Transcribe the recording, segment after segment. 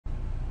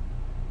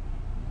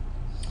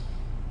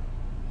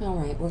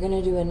Alright, we're going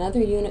to do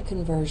another unit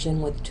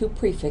conversion with two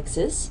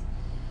prefixes,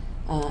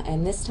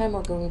 and this time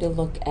we're going to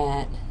look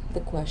at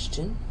the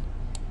question,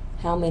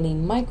 how many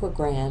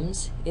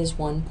micrograms is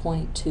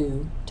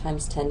 1.2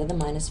 times 10 to the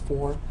minus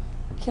 4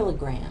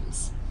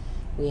 kilograms?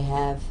 We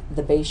have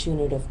the base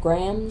unit of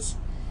grams,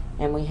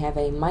 and we have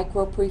a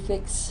micro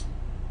prefix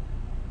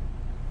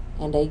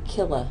and a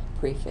kilo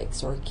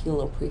prefix, or a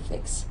kilo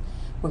prefix.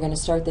 We're going to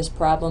start this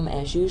problem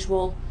as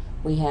usual.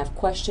 We have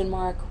question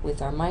mark with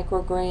our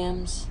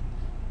micrograms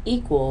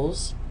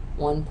equals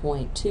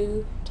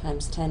 1.2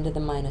 times 10 to the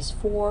minus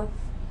 4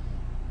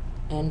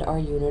 and our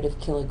unit of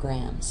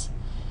kilograms.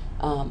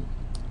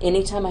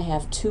 Anytime I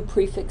have two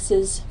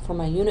prefixes for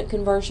my unit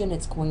conversion,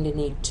 it's going to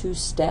need two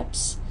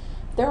steps.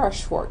 There are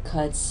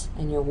shortcuts,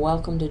 and you're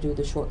welcome to do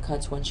the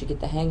shortcuts once you get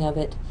the hang of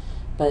it,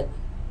 but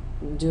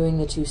doing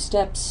the two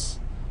steps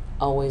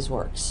always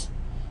works.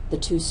 The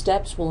two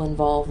steps will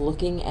involve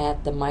looking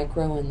at the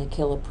micro and the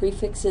kilo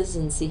prefixes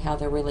and see how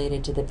they're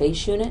related to the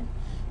base unit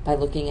by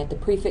looking at the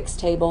prefix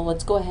table.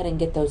 Let's go ahead and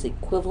get those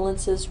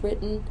equivalences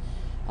written.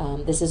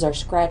 This is our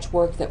scratch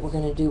work that we're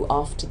going to do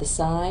off to the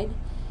side.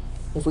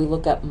 If we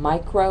look up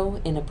micro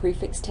in a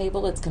prefix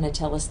table, it's going to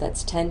tell us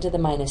that's 10 to the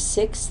minus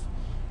 6th.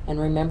 And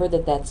remember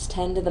that that's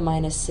 10 to the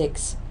minus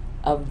 6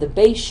 of the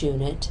base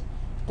unit.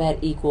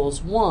 That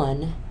equals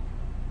 1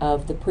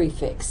 of the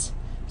prefix.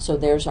 So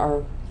there's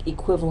our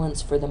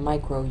equivalence for the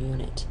micro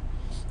unit.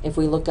 If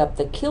we look up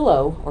the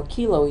kilo or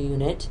kilo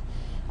unit,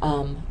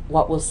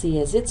 what we'll see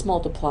as its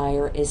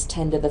multiplier is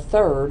 10 to the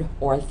third,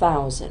 or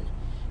 1,000.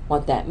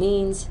 What that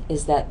means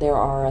is that there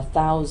are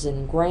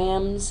 1,000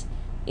 grams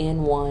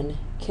in 1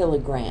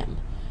 kilogram.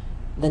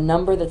 The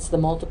number that's the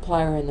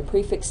multiplier in the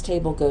prefix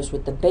table goes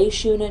with the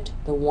base unit,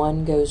 the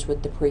 1 goes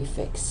with the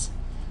prefix.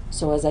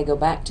 So as I go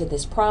back to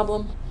this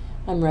problem,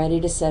 I'm ready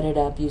to set it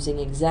up using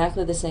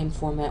exactly the same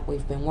format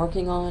we've been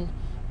working on,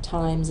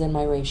 times and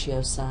my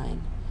ratio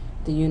sign.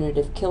 The unit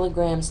of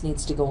kilograms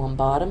needs to go on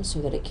bottom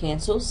so that it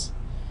cancels.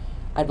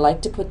 I'd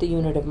like to put the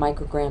unit of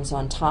micrograms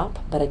on top,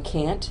 but I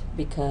can't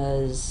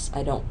because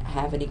I don't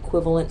have an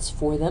equivalence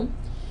for them.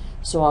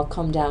 So I'll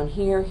come down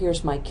here.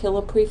 Here's my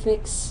kilo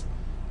prefix.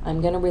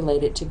 I'm going to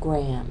relate it to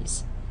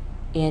grams.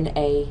 In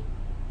a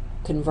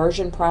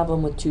conversion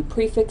problem with two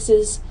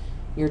prefixes,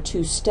 your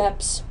two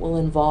steps will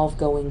involve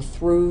going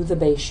through the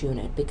base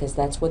unit because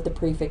that's what the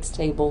prefix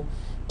table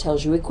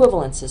tells you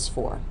equivalences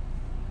for.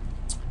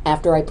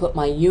 After I put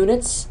my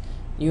units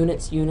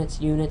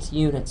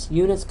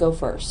go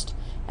first.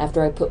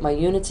 After I put my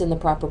units in the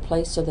proper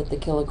place so that the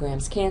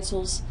kilograms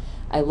cancels,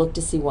 I look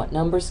to see what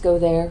numbers go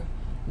there.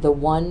 The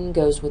 1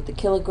 goes with the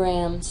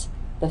kilograms,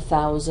 the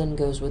 1,000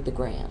 goes with the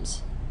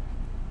grams.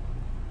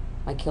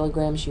 My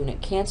kilograms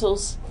unit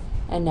cancels,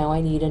 and now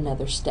I need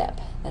another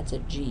step. That's a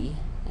G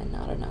and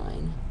not a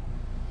 9.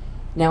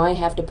 Now I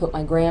have to put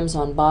my grams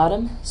on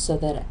bottom so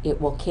that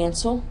it will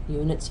cancel.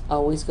 Units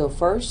always go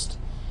first.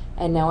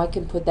 And now I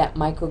can put that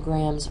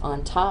micrograms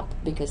on top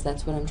because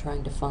that's what I'm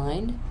trying to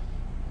find.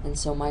 And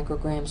so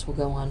micrograms will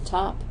go on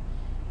top.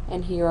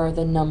 And here are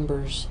the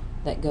numbers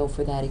that go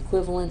for that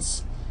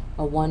equivalence.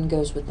 A 1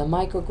 goes with the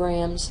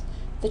micrograms.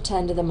 The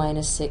 10 to the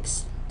minus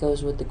 6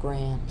 goes with the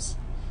grams.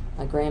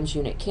 My grams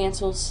unit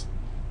cancels.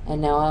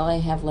 And now all I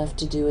have left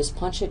to do is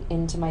punch it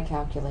into my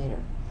calculator.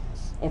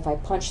 If I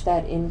punch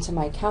that into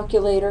my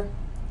calculator,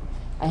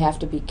 I have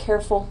to be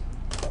careful.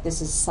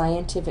 This is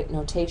scientific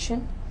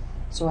notation.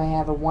 So I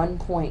have a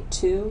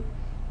 1.2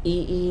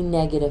 EE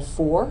negative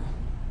 4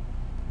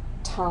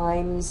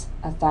 times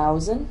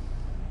 1,000.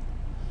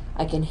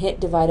 I can hit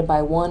divided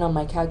by 1 on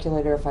my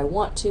calculator if I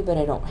want to, but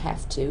I don't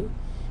have to.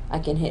 I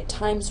can hit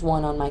times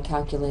 1 on my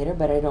calculator,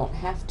 but I don't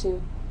have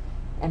to.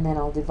 And then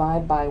I'll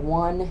divide by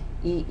 1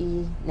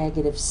 EE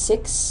negative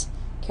 6.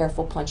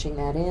 Careful punching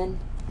that in.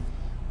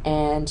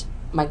 And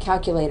my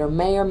calculator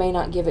may or may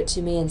not give it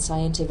to me in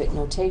scientific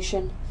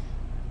notation.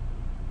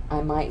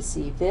 I might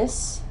see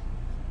this.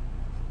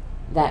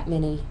 That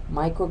many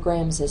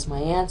micrograms is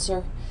my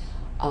answer.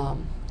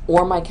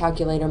 Or my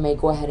calculator may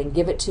go ahead and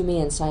give it to me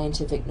in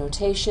scientific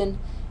notation,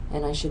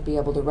 and I should be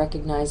able to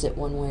recognize it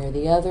one way or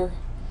the other.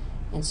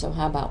 And so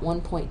how about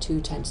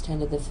 1.2 times 10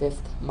 to the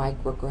 5th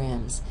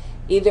micrograms?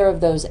 Either of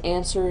those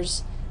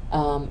answers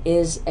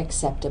is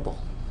acceptable.